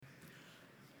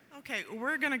Okay,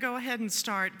 we're going to go ahead and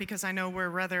start because I know we're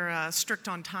rather strict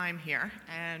on time here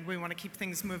and we want to keep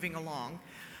things moving along.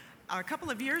 A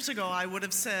couple of years ago, I would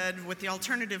have said with the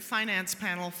alternative finance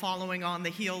panel following on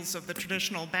the heels of the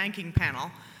traditional banking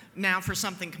panel, now for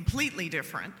something completely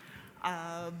different.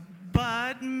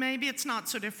 But maybe it's not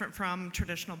so different from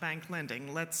traditional bank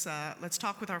lending. Let's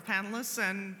talk with our panelists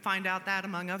and find out that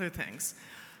among other things.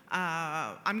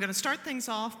 I'm going to start things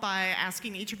off by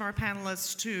asking each of our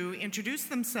panelists to introduce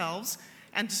themselves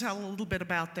and to tell a little bit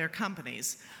about their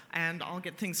companies. And I'll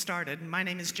get things started. My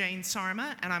name is Jane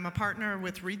Sarma, and I'm a partner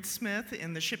with Reed Smith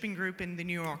in the shipping group in the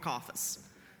New York office.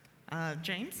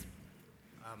 James?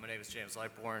 My name is James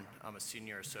Lightbourne. I'm a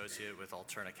senior associate with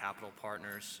Alterna Capital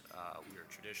Partners. We are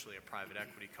traditionally a private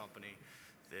equity company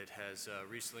that has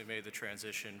recently made the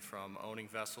transition from owning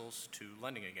vessels to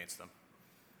lending against them.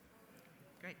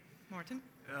 Great. Morten?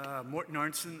 Morten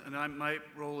Arntzen, and my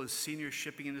role is Senior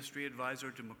Shipping Industry Advisor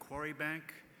to Macquarie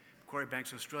Bank. Macquarie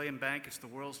Bank's an Australian bank. It's the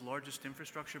world's largest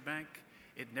infrastructure bank.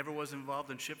 It never was involved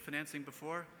in ship financing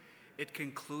before. It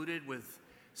concluded with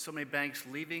so many banks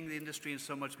leaving the industry and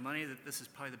so much money that this is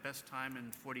probably the best time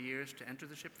in 40 years to enter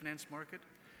the ship finance market.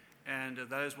 And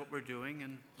that is what we're doing,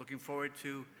 and looking forward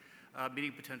to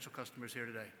meeting potential customers here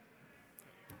today.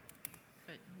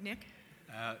 Nick?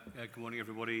 Good morning,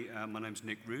 everybody. My name's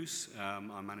Nick Roos.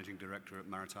 I'm Managing Director at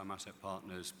Maritime Asset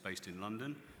Partners based in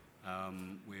London.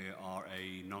 We are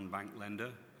a non-bank lender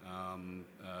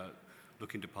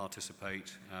looking to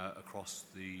participate across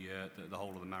the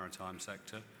whole of the maritime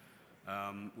sector.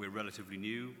 We're relatively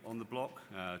new on the block,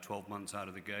 12 months out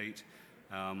of the gate,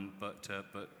 but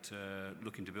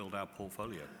looking to build our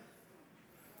portfolio.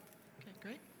 Okay,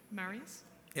 great. Marius?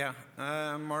 Yeah,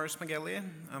 Marius McGelly.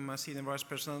 I'm a Senior Vice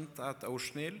President at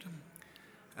Ocean Yield.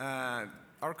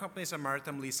 Our company is a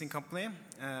maritime leasing company.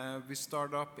 We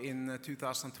started up in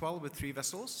 2012 with 3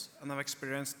 vessels and have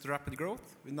experienced rapid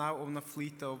growth. We now own a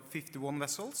fleet of 51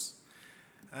 vessels.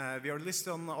 We are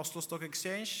listed on the Oslo Stock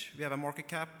Exchange. We have a market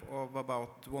cap of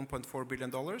about $1.4 billion,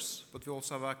 but we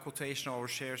also have a quotation of our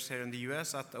shares here in the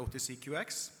US at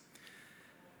OTCQX.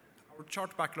 Our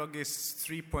chart backlog is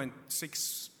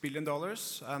 $3.6 billion,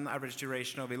 an average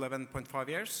duration of 11.5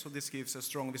 years, so this gives a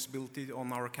strong visibility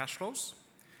on our cash flows.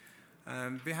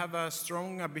 We have a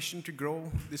strong ambition to grow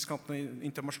this company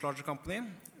into a much larger company.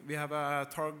 We have a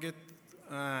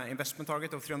investment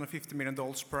target of $350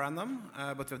 million per annum,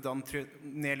 but we've done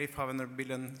nearly $500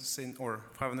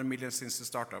 million since the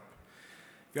startup.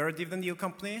 We are a dividend yield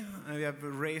company. We have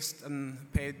raised and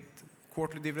paid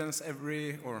quarterly dividends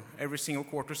every single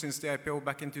quarter since the IPO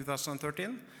back in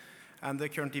 2013, and the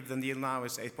current dividend yield now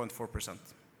is 8.4%. Okay,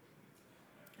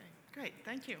 great,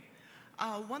 thank you.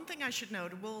 One thing I should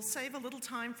note, we'll save a little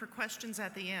time for questions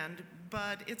at the end,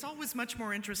 but it's always much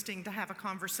more interesting to have a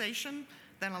conversation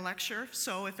than a lecture.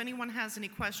 So if anyone has any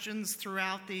questions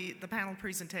throughout the panel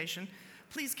presentation,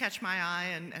 please catch my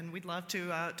eye, and we'd love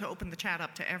to open the chat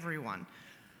up to everyone.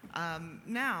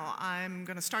 Now, I'm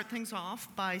going to start things off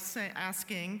by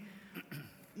asking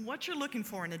what you're looking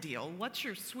for in a deal. What's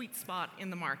your sweet spot in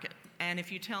the market? And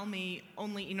if you tell me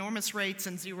only enormous rates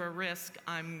and zero risk,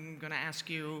 I'm going to ask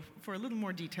you for a little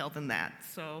more detail than that.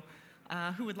 So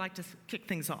who would like to kick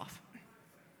things off?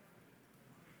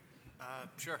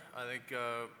 Sure. I think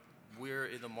we're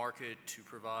in the market to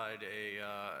provide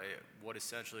what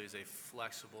essentially is a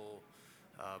flexible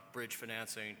bridge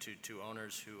financing to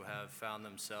owners who have found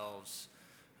themselves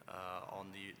on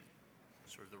the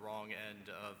sort of the wrong end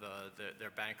of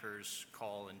their bankers'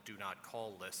 call and do not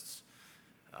call lists.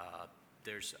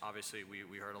 There's obviously,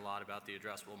 we heard a lot about the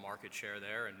addressable market share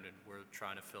there, and we're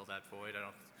trying to fill that void. I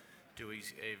don't do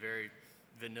a very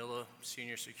vanilla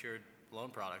senior secured loan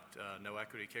product. No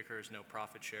equity kickers, no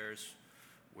profit shares.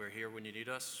 We're here when you need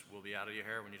us. We'll be out of your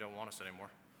hair when you don't want us anymore.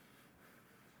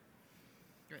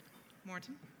 Great.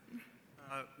 Morten?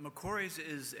 Macquarie's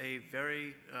is a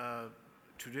very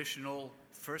traditional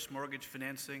first mortgage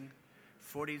financing,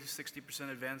 40 to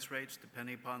 60% advance rates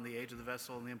depending upon the age of the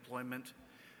vessel and the employment.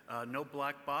 No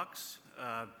black box.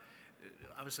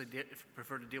 Obviously,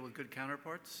 prefer to deal with good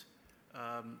counterparts.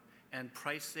 And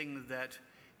pricing that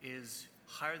is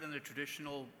higher than the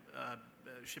traditional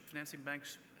ship financing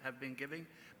banks have been giving,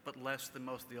 but less than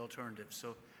most of the alternatives.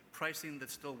 So pricing that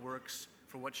still works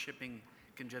for what shipping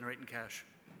can generate in cash.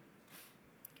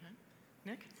 Okay.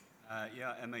 Nick?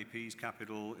 MAP's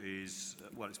capital is,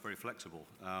 it's very flexible.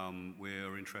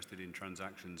 We're interested in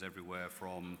transactions everywhere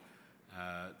from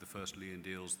the first lien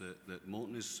deals that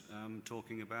Morten is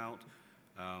talking about,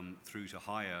 through to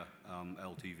higher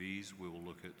LTVs. We will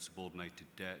look at subordinated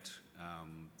debt,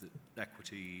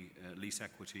 equity, lease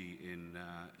equity in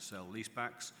sale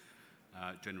leasebacks,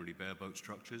 generally bareboat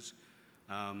structures,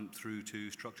 through to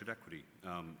structured equity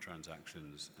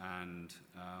transactions. And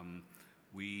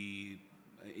we,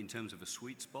 in terms of a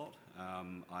sweet spot,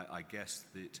 I guess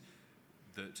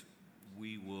that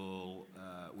we will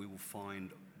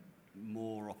find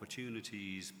more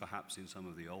opportunities perhaps in some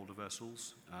of the older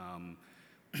vessels.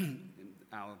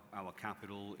 Our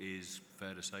capital is,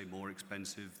 fair to say, more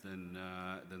expensive than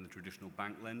the traditional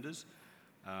bank lenders,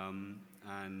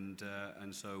 and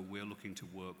so we're looking to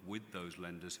work with those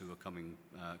lenders who are coming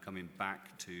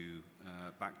back to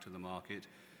the market,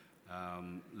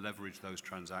 leverage those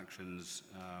transactions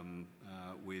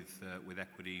with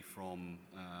equity from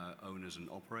owners and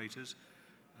operators,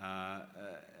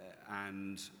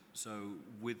 and so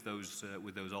with those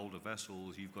older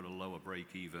vessels, you've got a lower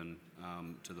break even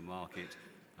to the market,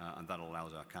 and that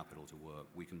allows our capital to work.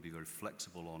 We can be very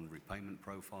flexible on repayment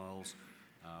profiles,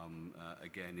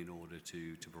 again, in order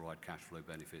to provide cash flow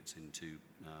benefits into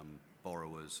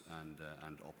borrowers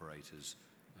and operators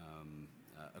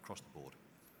across the board.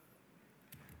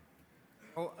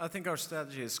 Well, I think our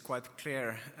strategy is quite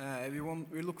clear.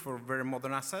 We look for very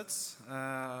modern assets.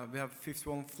 We have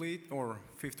 51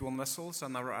 vessels,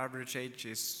 and our average age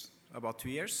is about 2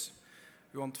 years.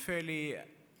 We want fairly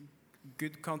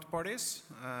good counterparties.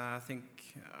 I think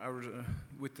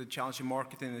with the challenging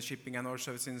market in the shipping and oil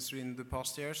service industry in the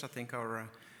past years, I think our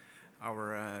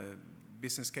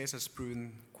business case has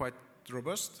proven quite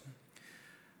robust.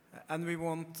 And we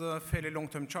want fairly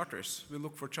long-term charters. We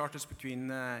look for charters between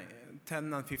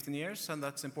 10 and 15 years, and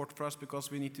that's important for us because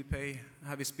we need to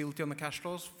have visibility on the cash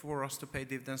flows for us to pay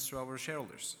dividends to our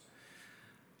shareholders.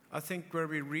 I think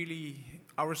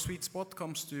our sweet spot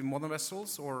comes to modern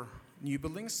vessels or new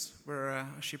buildings, where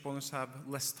ship owners have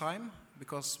less time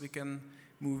because we can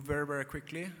move very, very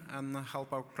quickly and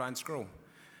help our clients grow.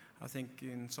 I think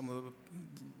in some of the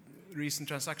recent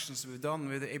transactions we've done,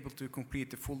 we're able to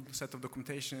complete the full set of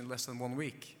documentation in less than 1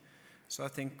 week. So I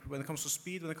think when it comes to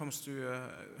speed, when it comes to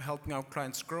helping our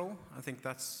clients grow, I think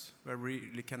that's where we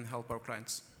really can help our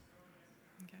clients.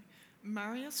 Okay.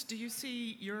 Marius, do you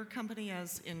see your company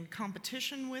as in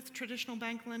competition with traditional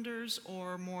bank lenders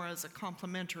or more as a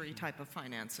complementary type of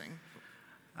financing?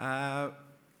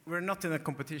 We're not in a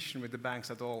competition with the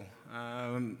banks at all.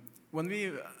 When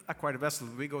we acquire a vessel,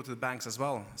 we go to the banks as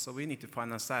well, so we need to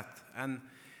finance that. And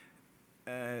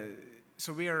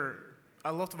so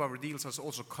a lot of our deals has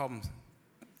also come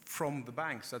from the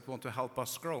banks that want to help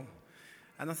us grow.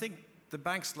 And I think the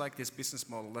banks like this business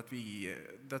model that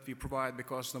we provide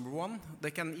because, number one,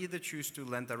 they can either choose to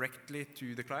lend directly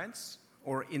to the clients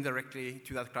or indirectly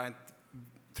to that client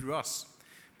through us.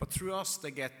 But through us,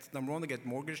 number one, they get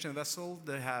mortgage in the vessel.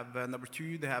 They have, number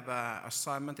two, they have an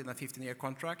assignment in a 15-year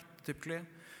contract, typically.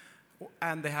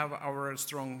 And they have our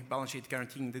strong balance sheet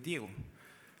guaranteeing the deal.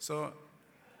 So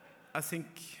I think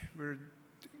we're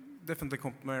definitely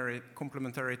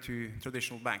complementary to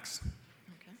traditional banks.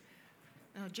 Okay.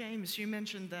 Now, James, you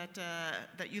mentioned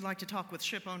that you like to talk with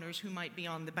ship owners who might be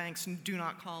on the bank's do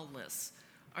not call lists.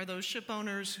 Are those ship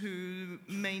owners who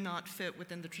may not fit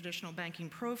within the traditional banking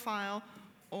profile,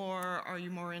 or are you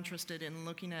more interested in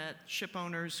looking at ship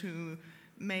owners who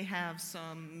may have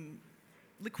some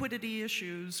liquidity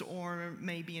issues or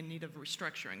may be in need of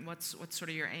restructuring? What's sort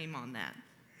of your aim on that?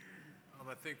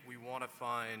 I think we want to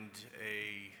find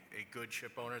a good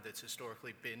ship owner that's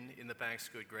historically been in the bank's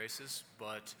good graces,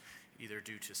 but either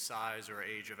due to size or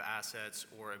age of assets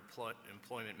or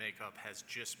employment makeup has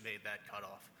just made that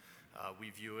cutoff. We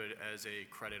view it as a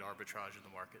credit arbitrage in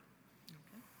the market.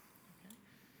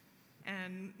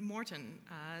 And Morten,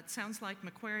 it sounds like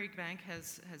Macquarie Bank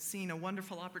has seen a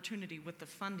wonderful opportunity with the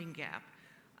funding gap.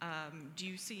 Do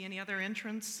you see any other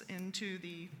entrants into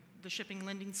the shipping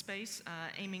lending space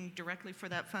aiming directly for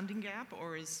that funding gap,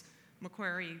 or is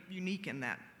Macquarie unique in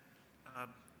that?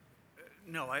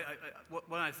 No,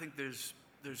 I think there's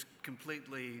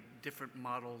completely different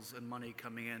models and money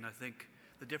coming in. I think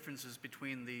the differences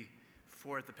between the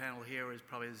four at the panel here is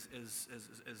probably as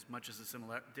much as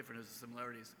different as the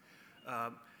similarities.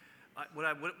 What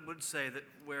I would say that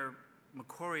where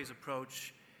Macquarie's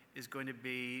approach is going to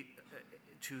be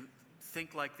to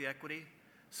think like the equity,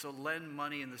 so lend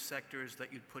money in the sectors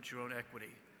that you'd put your own equity.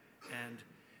 And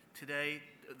today,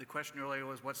 the question earlier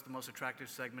was, what's the most attractive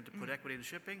segment to put equity in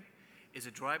shipping? Is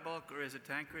it dry bulk or is it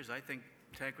tankers? I think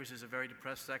tankers is a very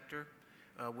depressed sector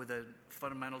with a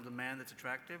fundamental demand that's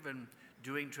attractive, and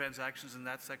doing transactions in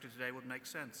that sector today would make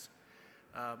sense.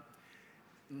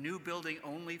 New building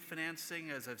only financing,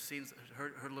 as I've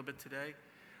heard a little bit today,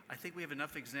 I think we have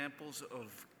enough examples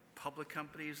of public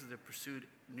companies that have pursued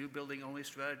new building only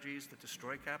strategies that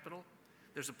destroy capital.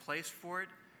 There's a place for it,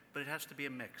 but it has to be a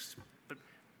mix. But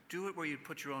do it where you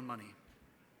put your own money.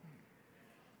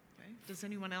 Okay. Does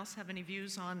anyone else have any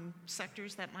views on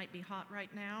sectors that might be hot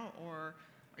right now, or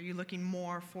are you looking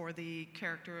more for the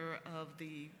character of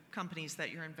the companies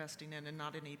that you're investing in and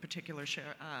not any particular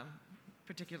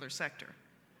particular sector?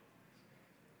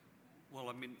 Well,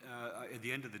 I mean, at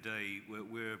the end of the day,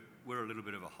 we're a little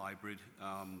bit of a hybrid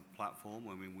platform.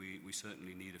 I mean, we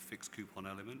certainly need a fixed coupon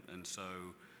element, and so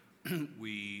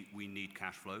we need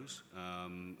cash flows.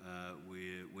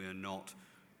 We're not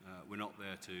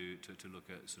there to look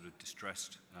at sort of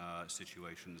distressed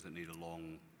situations that need a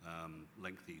long,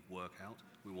 lengthy workout.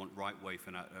 We want right way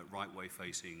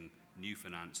facing new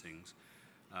financings,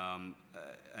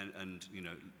 and you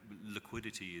know,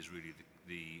 liquidity is really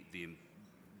the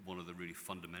one of the really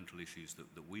fundamental issues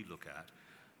that we look at,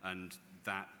 and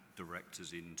that directs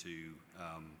us into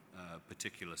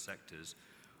particular sectors.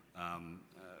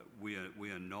 We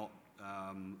are not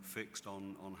fixed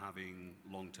on having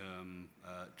long-term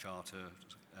charter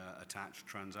attached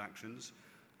transactions,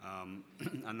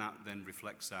 and that then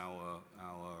reflects our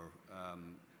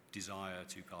desire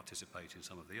to participate in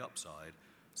some of the upside.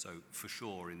 So for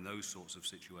sure, in those sorts of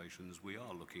situations, we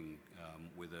are looking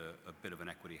with a bit of an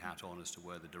equity hat on as to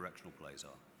where the directional plays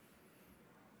are.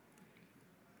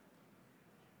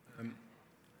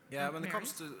 Yeah, when it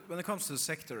comes to the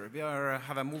sector, we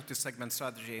have a multi-segment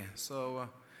strategy. So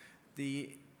the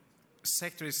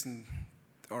sector isn't,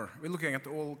 or we're looking at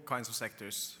all kinds of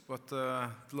sectors. But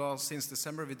since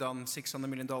December, we've done $600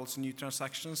 million in new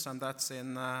transactions, and that's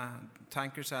in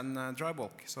tankers and dry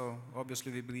bulk. So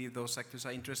obviously, we believe those sectors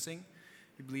are interesting.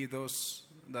 We believe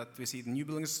that we see the new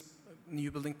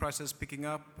building prices picking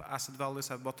up, asset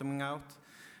values are bottoming out,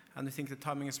 and we think the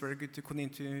timing is very good to continue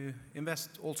to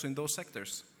invest also in those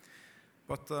sectors.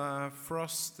 But for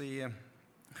us,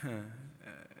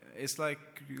 it's like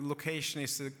location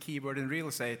is the key word in real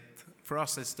estate. For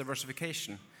us, it's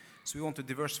diversification. So we want to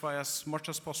diversify as much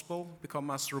as possible, become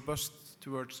as robust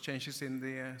towards changes in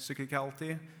the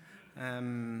cyclicality,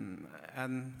 and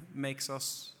makes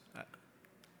us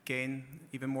gain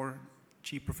even more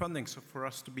cheaper funding, so for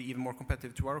us to be even more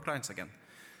competitive to our clients again.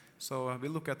 So we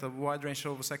look at a wide range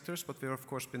of sectors, but we've of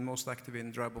course been most active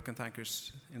in dry bulk and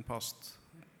tankers in past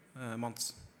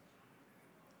months.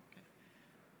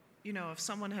 You know, if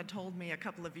someone had told me a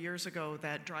couple of years ago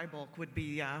that dry bulk would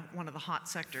be one of the hot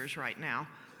sectors right now,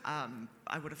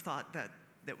 I would have thought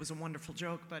that was a wonderful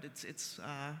joke, but it's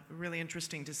really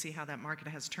interesting to see how that market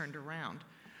has turned around.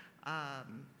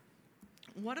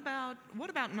 What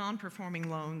about non-performing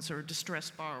loans or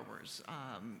distressed borrowers?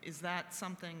 Is that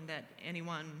something that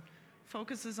anyone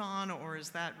focuses on, or is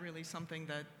that really something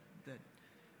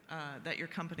that your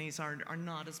companies are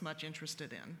not as much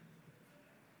interested in?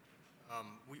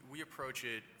 We approach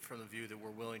it from the view that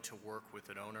we're willing to work with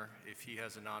an owner. If he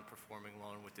has a non-performing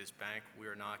loan with his bank, we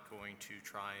are not going to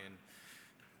try and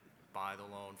buy the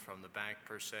loan from the bank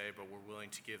per se, but we're willing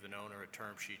to give an owner a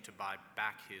term sheet to buy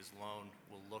back his loan.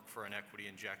 We'll look for an equity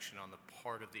injection on the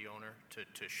part of the owner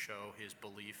to show his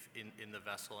belief in the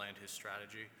vessel and his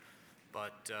strategy.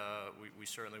 But we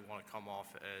certainly want to come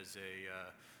off as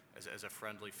a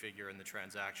friendly figure in the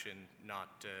transaction,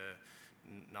 not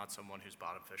someone who's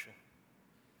bottom fishing.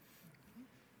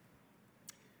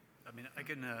 I mean, I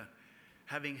can,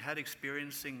 having had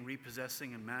experiencing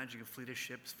repossessing and managing a fleet of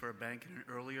ships for a bank in an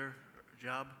earlier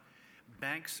job,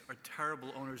 banks are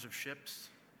terrible owners of ships.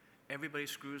 Everybody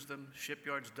screws them.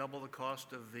 Shipyards double the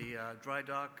cost of the dry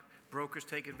dock. Brokers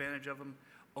take advantage of them.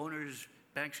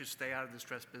 Banks should stay out of the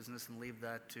distressed business and leave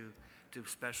that to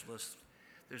specialists.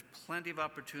 There's plenty of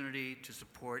opportunity to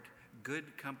support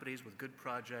good companies with good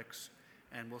projects,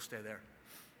 and we'll stay there.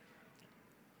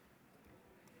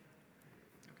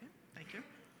 Thank you.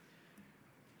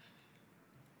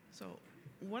 So,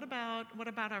 what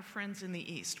about our friends in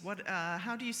the East?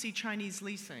 How do you see Chinese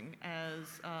leasing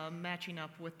as matching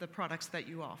up with the products that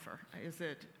you offer? Is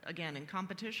it again in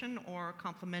competition or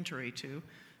complementary to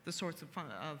the sorts of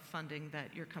funding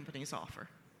that your companies offer?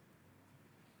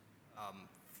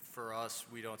 For us,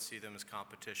 we don't see them as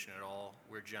competition at all.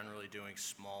 We're generally doing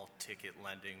small ticket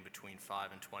lending between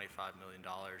 $5 and $25 million.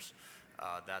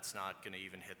 That's not going to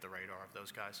even hit the radar of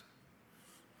those guys.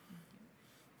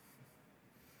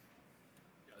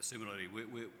 Similarly,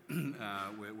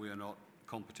 we are not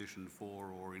competition for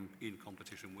or in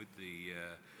competition with the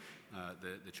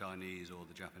Chinese or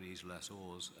the Japanese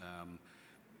lessors.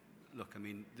 Look, I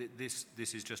mean, this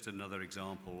is just another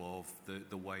example of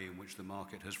the way in which the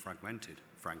market has fragmented,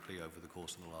 frankly, over the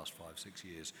course of the last 5-6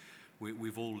 years.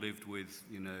 We've all lived with,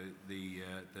 you know, the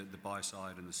buy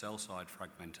side and the sell side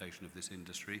fragmentation of this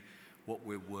industry. what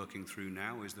we're working through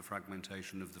now is the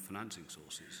fragmentation of the financing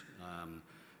sources.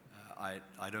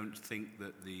 I don't think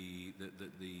that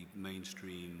the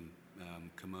mainstream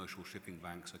commercial shipping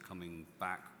banks are coming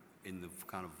back in the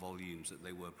kind of volumes that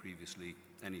they were previously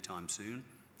anytime soon.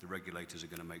 The regulators are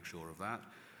going to make sure of that.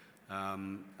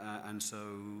 And so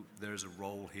there's a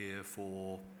role here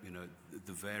for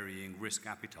the varying risk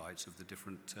appetites of the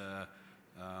different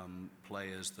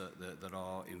players that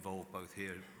are involved both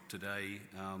here today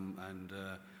and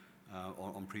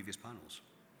on previous panels.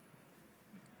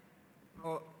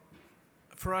 Well,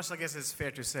 for us, I guess it's fair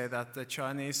to say that the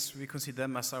Chinese, we consider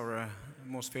them as our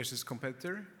most fiercest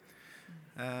competitor.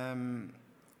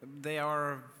 They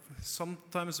are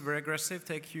sometimes very aggressive,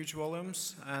 take huge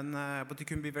volumes, but they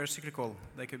can be very cyclical.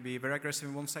 They could be very aggressive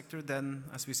in one sector, then,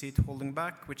 as we see it, holding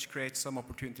back, which creates some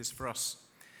opportunities for us.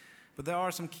 But there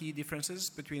are some key differences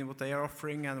between what they are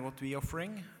offering and what we are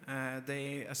offering.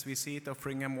 They, as we see it,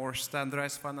 offering a more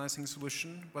standardized financing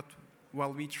solution, but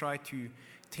while we try to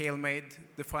tailor-made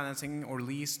the financing or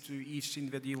lease to each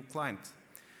individual client.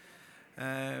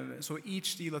 So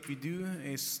each deal that we do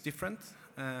is different.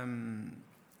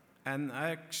 And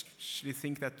I actually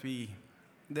think that the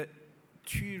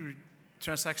two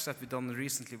transactions that we've done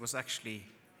recently was actually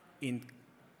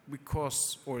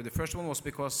the first one was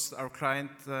because our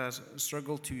client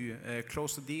struggled to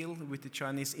close the deal with the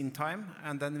Chinese in time,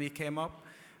 and then we came up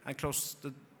and closed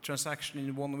the transaction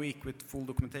in 1 week with full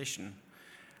documentation.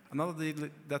 Another deal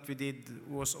that we did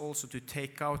was also to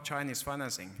take out Chinese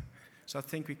financing. So I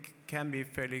think we can be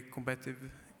fairly competitive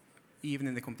even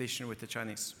in the competition with the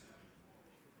Chinese.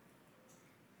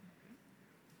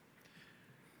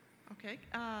 Okay.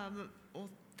 Well,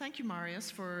 thank you,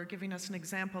 Marius, for giving us an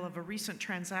example of a recent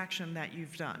transaction that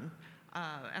you've done.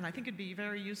 And I think it'd be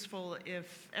very useful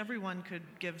if everyone could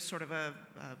give sort of a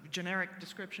generic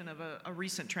description of a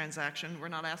recent transaction. We're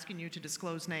not asking you to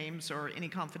disclose names or any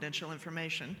confidential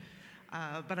information.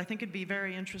 But I think it'd be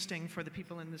very interesting for the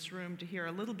people in this room to hear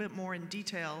a little bit more in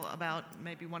detail about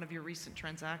maybe one of your recent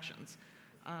transactions.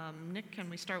 Nick, can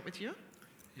we start with you?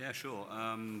 Yeah, sure.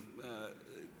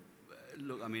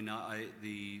 Look, I mean,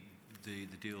 the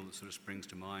deal that sort of springs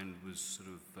to mind was sort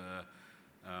of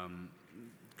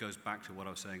goes back to what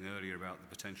I was saying earlier about the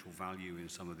potential value in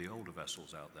some of the older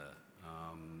vessels out there.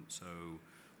 So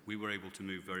we were able to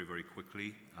move very, very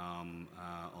quickly on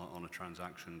a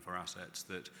transaction for assets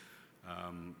that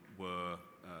were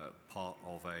part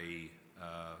of a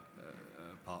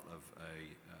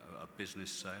business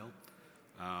sale.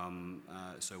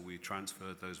 So we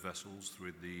transferred those vessels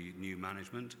through the new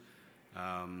management.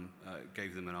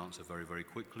 Gave them an answer very, very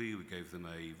quickly. We gave them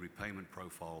a repayment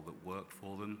profile that worked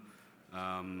for them.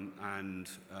 And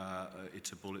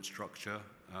it's a bullet structure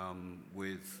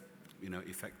with,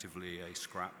 effectively a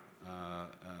scrap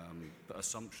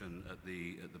assumption at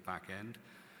the back end.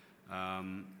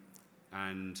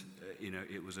 And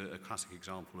it was a classic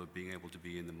example of being able to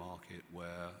be in the market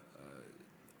where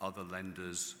other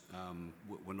lenders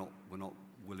were not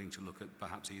willing to look at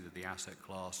perhaps either the asset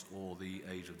class or the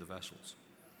age of the vessels.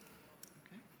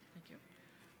 Okay, thank you.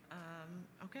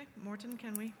 Okay, Morten,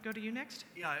 can we go to you next?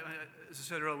 Yeah, as I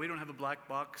said earlier, we don't have a black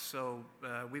box, so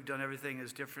we've done everything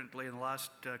as differently. In the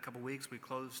last couple of weeks, we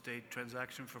closed a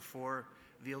transaction for 4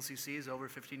 VLCCs over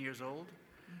 15 years old.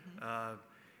 Mm-hmm.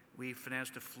 We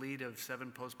financed a fleet of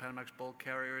 7 post-Panamax bulk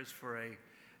carriers for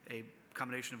a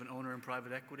combination of an owner and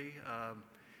private equity.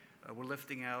 We're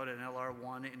lifting out an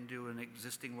LR1 into an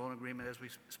existing loan agreement as we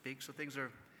speak. So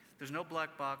there's no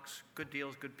black box, good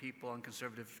deals, good people on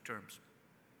conservative terms.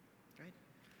 Great.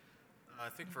 I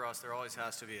think for us, there always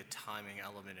has to be a timing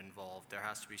element involved. There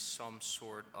has to be some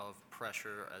sort of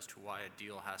pressure as to why a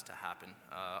deal has to happen.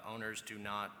 Owners do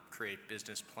not create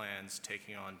business plans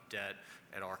taking on debt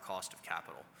at our cost of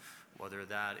capital, whether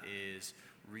that is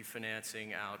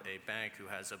refinancing out a bank who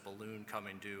has a balloon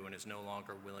coming due and is no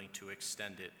longer willing to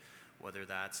extend it, whether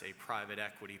that's a private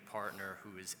equity partner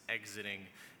who is exiting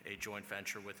a joint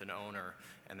venture with an owner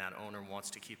and that owner wants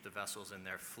to keep the vessels in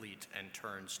their fleet and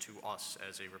turns to us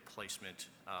as a replacement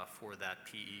for that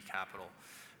PE capital.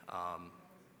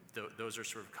 Those are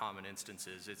sort of common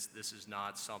instances. This is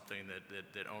not something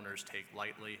that owners take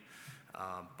lightly,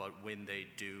 but when they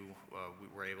do,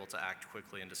 we're able to act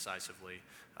quickly and decisively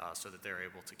so that they're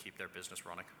able to keep their business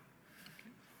running.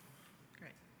 Okay.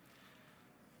 Great.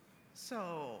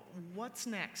 So what's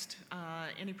next?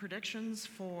 Any predictions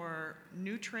for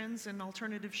new trends in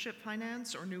alternative ship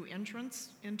finance or new entrants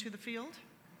into the field?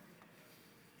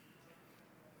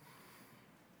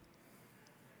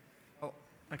 Well,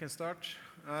 I can start.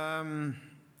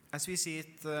 As we see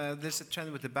it, there's a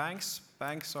trend with the banks.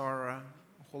 Banks are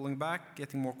holding back,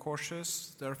 getting more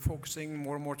cautious. They're focusing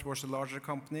more and more towards the larger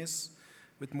companies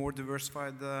with more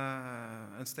diversified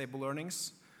and stable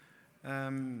earnings.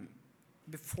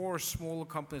 Before, smaller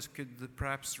companies could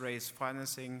perhaps raise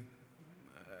financing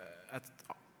at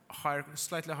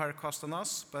slightly higher cost than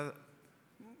us,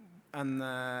 and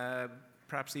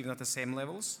perhaps even at the same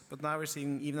levels. But now we're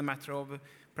seeing even a matter of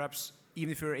perhaps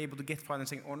even if you're able to get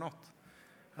financing or not.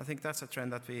 I think that's a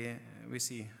trend that we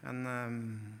see,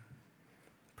 and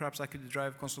perhaps that could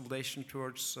drive consolidation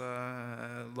towards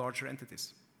larger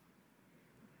entities.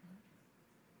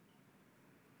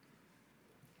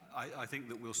 I think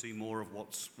that we'll see more of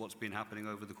what's been happening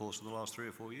over the course of the last 3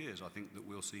 or 4 years. I think that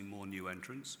we'll see more new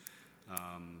entrants.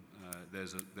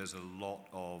 There's a lot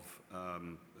of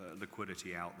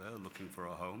liquidity out there looking for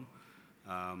a home.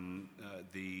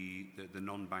 The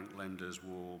non-bank lenders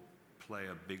will play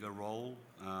a bigger role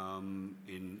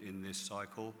in this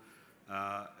cycle.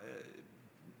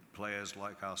 Players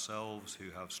like ourselves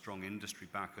who have strong industry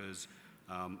backers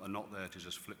are not there to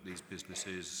just flip these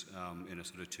businesses in a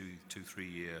sort of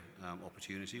 2-3 year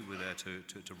opportunity. We're there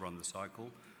to run the cycle.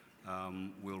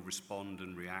 We'll respond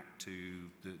and react to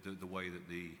the way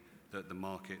that the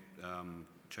market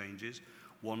changes.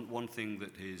 One thing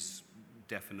that is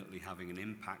definitely having an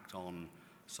impact on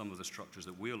some of the structures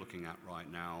that we're looking at right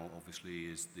now, obviously,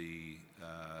 is the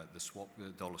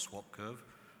dollar swap curve.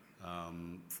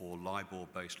 For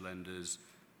LIBOR-based lenders,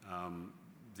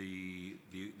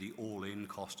 the all-in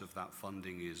cost of that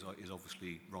funding is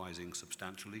obviously rising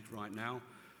substantially right now,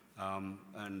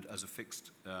 and as a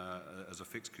fixed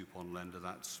coupon lender,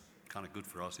 that's kind of good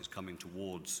for us. It's coming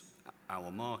towards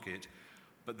our market,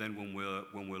 but then when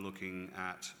we're looking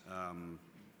at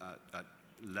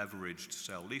leveraged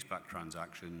sale-leaseback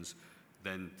transactions,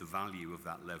 then the value of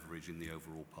that leverage in the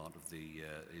overall part of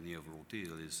in the overall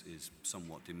deal is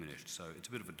somewhat diminished. So it's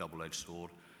a bit of a double-edged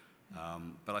sword.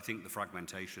 But I think the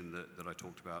fragmentation that I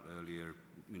talked about earlier,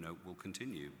 will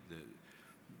continue.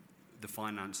 The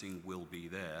financing will be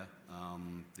there.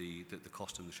 The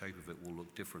cost and the shape of it will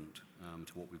look different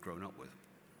to what we've grown up with.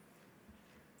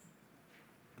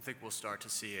 I think we'll start to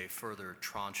see a further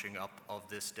tranching up of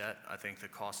this debt. I think the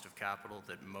cost of capital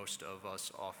that most of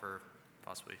us offer,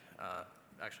 possibly,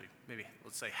 actually, maybe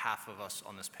let's say half of us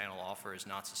on this panel offer, is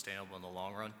not sustainable in the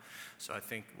long run. So I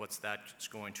think what's that's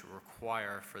going to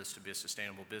require for this to be a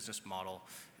sustainable business model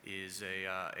is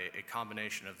a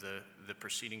combination of the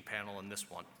preceding panel and this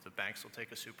one. The banks will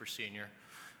take a super senior,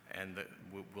 and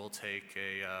we'll take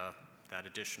that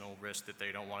additional risk that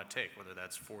they don't want to take, whether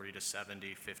that's 40 to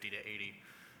 70, 50 to 80,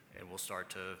 and we'll start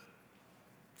to,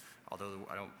 although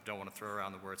I don't want to throw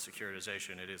around the word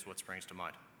securitization, it is what springs to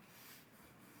mind.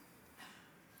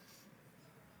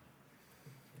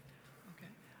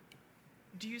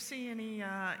 Do you see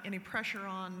any pressure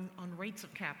on rates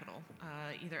of capital,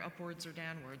 either upwards or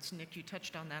downwards? Nick, you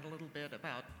touched on that a little bit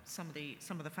about some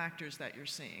of the factors that you're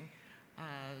seeing.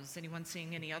 Is anyone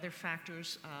seeing any other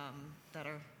factors that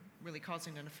are really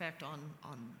causing an effect on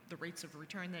the rates of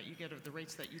return that you get, or the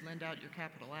rates that you lend out your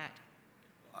capital at?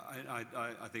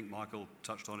 I think Michael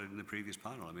touched on it in the previous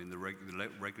panel. I mean, the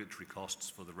regulatory costs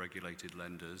for the regulated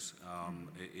lenders,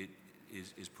 it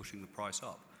is pushing the price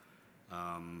up.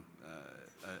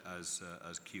 As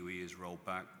QE is rolled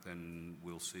back, then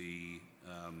we'll see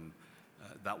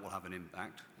that will have an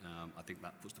impact. I think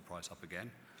that puts the price up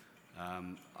again.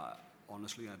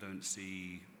 Honestly, I don't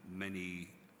see many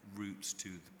routes to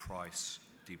the price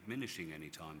diminishing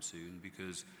anytime soon,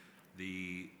 because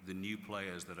the new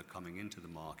players that are coming into the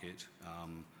market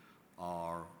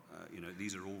are,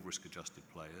 these are all risk-adjusted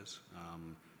players.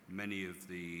 Many of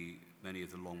the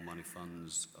long money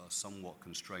funds are somewhat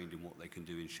constrained in what they can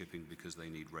do in shipping because they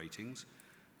need ratings.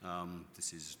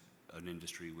 This is an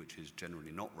industry which is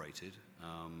generally not rated,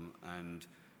 and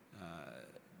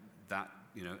that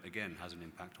again has an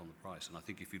impact on the price. And I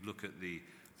think if you look at the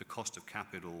cost of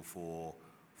capital for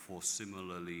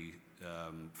similarly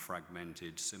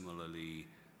fragmented, similarly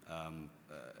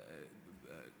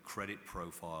credit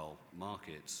profile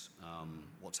markets,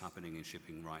 what's happening in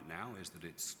shipping right now is that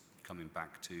it's coming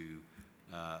back to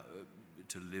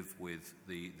live with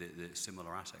the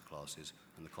similar asset classes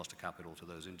and the cost of capital to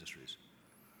those industries.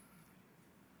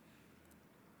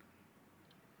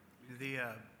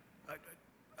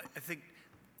 I think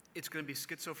it's going to be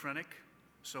schizophrenic.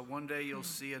 So one day you'll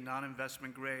see a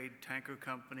non-investment grade tanker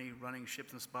company running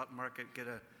ships in the spot market get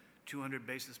a 200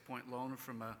 basis point loan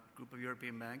from a group of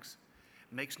European banks.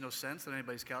 Makes no sense on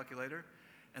anybody's calculator.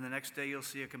 And the next day you'll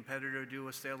see a competitor do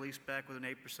a sale-leaseback with an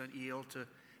 8% yield to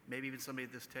maybe even somebody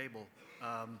at this table.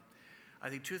 I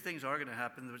think two things are going to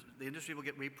happen. The industry will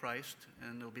get repriced,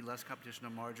 and there'll be less competition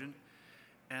on margin.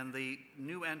 And the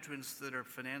new entrants that are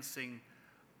financing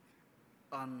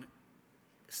on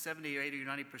 70 or 80 or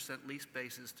 90% lease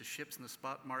basis to ships in the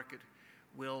spot market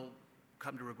will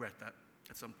come to regret that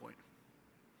at some point.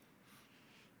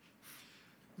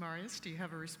 Marius, do you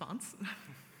have a response?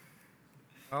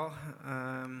 Well,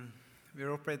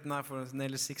 we're operating now for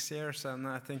nearly 6 years, and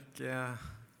I think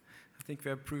we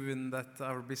have proven that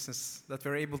our business, that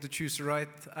we're able to choose the right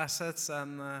assets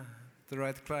and the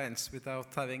right clients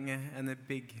without having any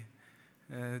big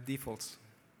defaults.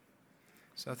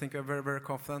 So I think we're very, very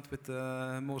confident with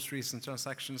the most recent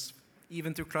transactions,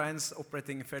 even to clients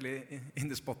operating fairly in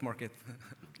the spot market.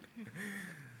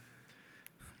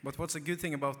 But what's a good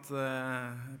thing about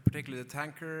particularly the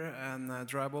tanker and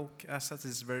dry bulk assets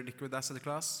is very liquid asset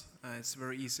class. It's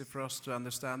very easy for us to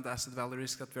understand the asset value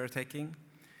risk that we are taking.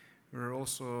 We're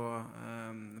also,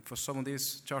 for some of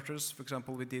these charters, for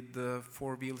example, we did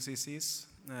 4 VLCCs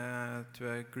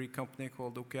to a Greek company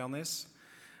called Okeanis.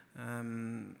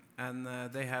 And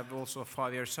they have also a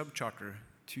 5-year sub-charter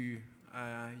to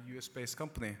a US-based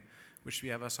company, which we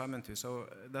have assignment to. So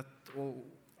that all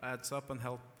adds up and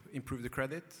help improve the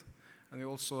credit. And we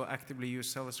also actively use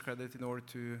seller's credit in order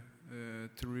to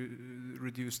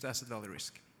reduce the asset value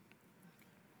risk.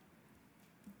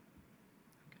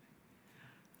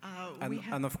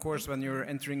 And of course, when you're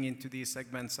entering into these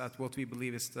segments at what we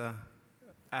believe is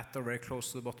at or very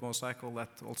close to the bottom of the cycle, that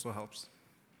also helps.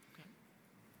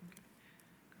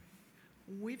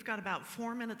 We've got about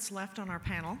 4 minutes left on our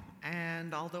panel,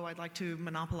 and although I'd like to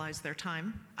monopolize their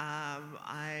time,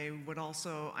 I'm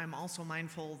also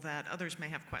mindful that others may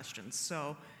have questions.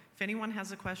 So if anyone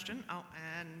has a question,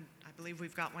 and I believe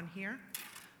we've got one here.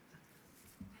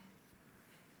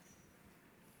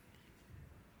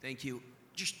 Thank you.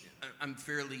 I'm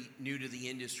fairly new to the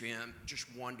industry, and I'm just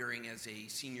wondering, as a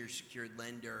senior secured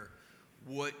lender,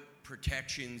 what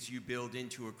protections you build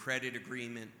into a credit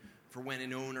agreement for when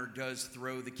an owner does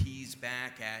throw the keys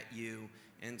back at you,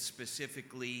 and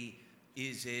specifically,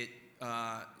 do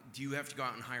you have to go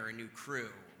out and hire a new crew?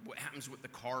 What happens with the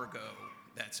cargo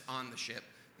that's on the ship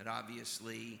that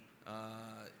obviously,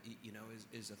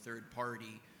 is a third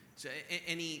party? So,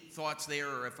 any thoughts there,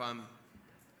 or if I'm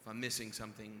missing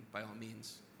something, by all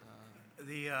means.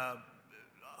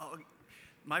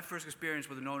 My first experience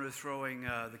with an owner throwing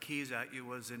the keys at you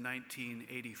was in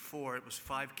 1984. It was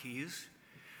 5 keys.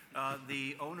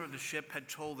 The owner of the ship had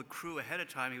told the crew ahead of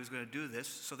time he was going to do this,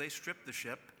 so they stripped the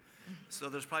ship. So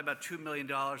there's probably about $2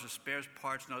 million of spares,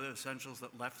 parts, and other essentials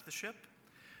that left the ship.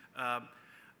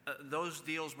 Those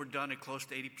deals were done at close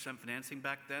to 80% financing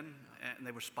back then, and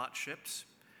they were spot ships,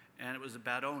 and it was a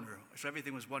bad owner, so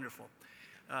everything was wonderful.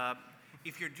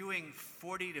 If you're doing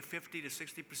 40 to 50 to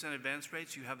 60% advance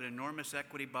rates, you have an enormous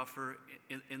equity buffer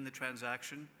in the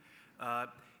transaction.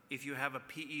 If you have a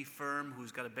PE firm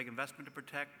who's got a big investment to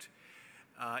protect,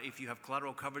 if you have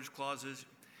collateral coverage clauses,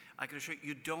 I can assure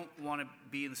you don't want to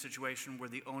be in the situation where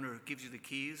the owner gives you the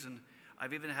keys. And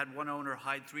I've even had one owner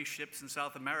hide 3 ships in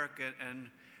South America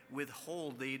and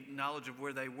withhold the knowledge of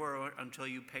where they were until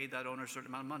you paid that owner a certain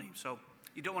amount of money. So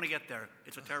you don't want to get there.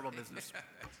 It's a terrible business.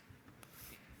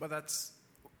 But that's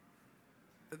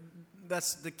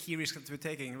the key risk that we're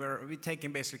taking. We're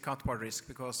taking basically counterpart risk,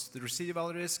 because the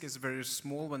residual risk is very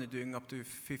small when you're doing up to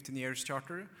 15 years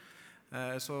charter.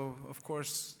 So of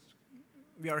course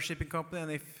we are a shipping company,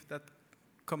 and if that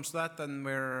comes to that, then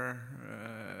we're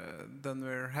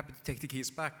happy to take the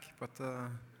keys back. But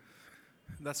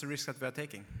that's the risk that we are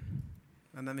taking,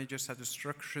 and then we just have to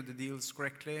structure the deals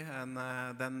correctly, and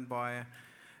then buy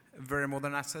very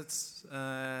modern assets,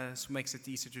 so makes it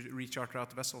easy to recharter out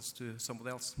the vessels to somebody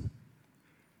else.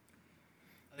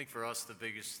 I think for us, the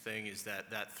biggest thing is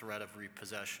that threat of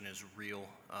repossession is real.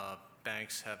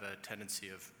 Banks have a tendency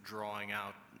of drawing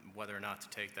out whether or not to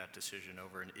take that decision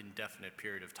over an indefinite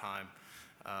period of time.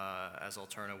 As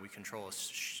Alterna, we control a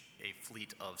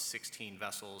fleet of 16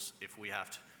 vessels. If we have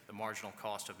to, the marginal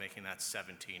cost of making that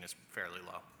 17 is fairly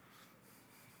low.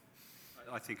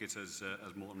 I think it's, as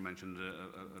Morten mentioned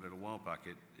a little while back,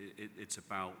 it's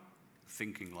about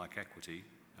thinking like equity,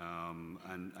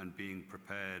 and being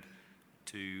prepared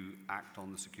to act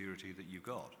on the security that you've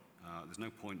got. There's no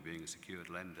point being a secured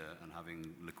lender and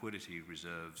having liquidity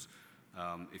reserves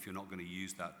if you're not going to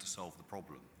use that to solve the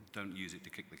problem. Don't use it to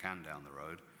kick the can down the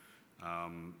road.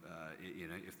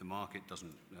 If the market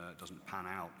doesn't pan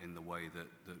out in the way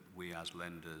that we as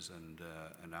lenders and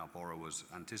our borrowers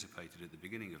anticipated at the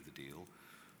beginning of the deal,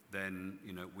 then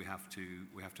we have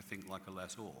to think like a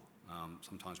lessor.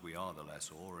 Sometimes we are the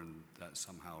lessor, and that's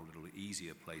somehow a little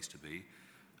easier place to be.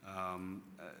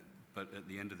 but at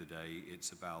the end of the day,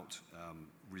 it's about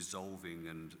resolving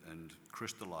and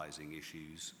crystallizing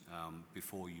issues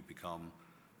before you become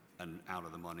an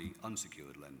out-of-the-money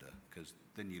unsecured lender, because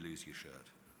then you lose your shirt.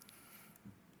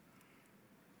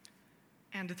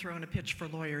 And to throw in a pitch for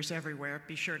lawyers everywhere,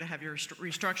 be sure to have your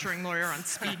restructuring lawyer on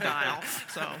speed dial.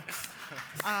 So,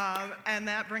 and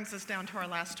that brings us down to our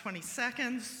last 20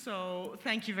 seconds. So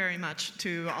thank you very much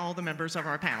to all the members of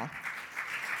our panel.